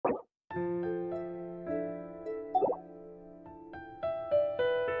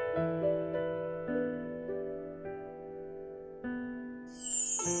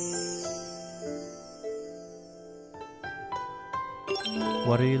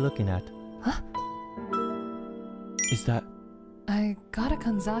What are you looking at? Huh? Is that... I got a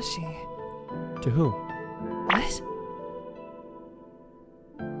Kanzashi. to who? What?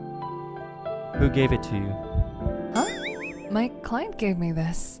 Who gave it to you? Huh? My client gave me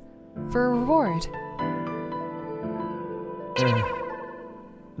this. For a reward.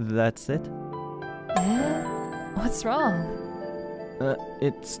 That's it? Eh? What's wrong?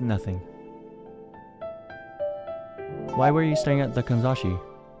 It's nothing. Why were you staring at the Kanzashi?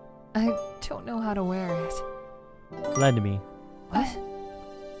 I don't know how to wear it. Lend me. What?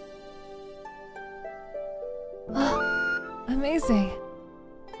 Amazing!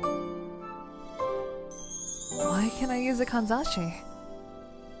 Why can't I use a Kanzashi?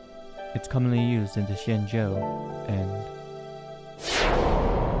 It's commonly used in the Xianzhou, and...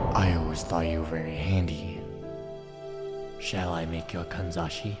 I always thought you were very handy. Shall I make you a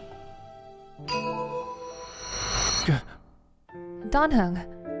Kanzashi?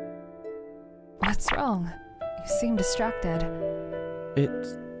 Heng. What's wrong? You seem distracted.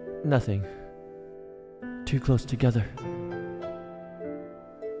 It's... nothing. Too close together.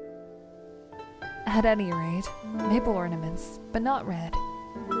 At any rate, maple ornaments, but not red.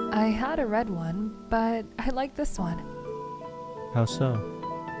 I had a red one, but I like this one. How so?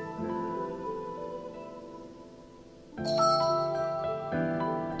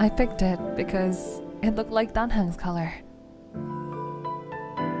 I picked it because it looked like Danheng's color.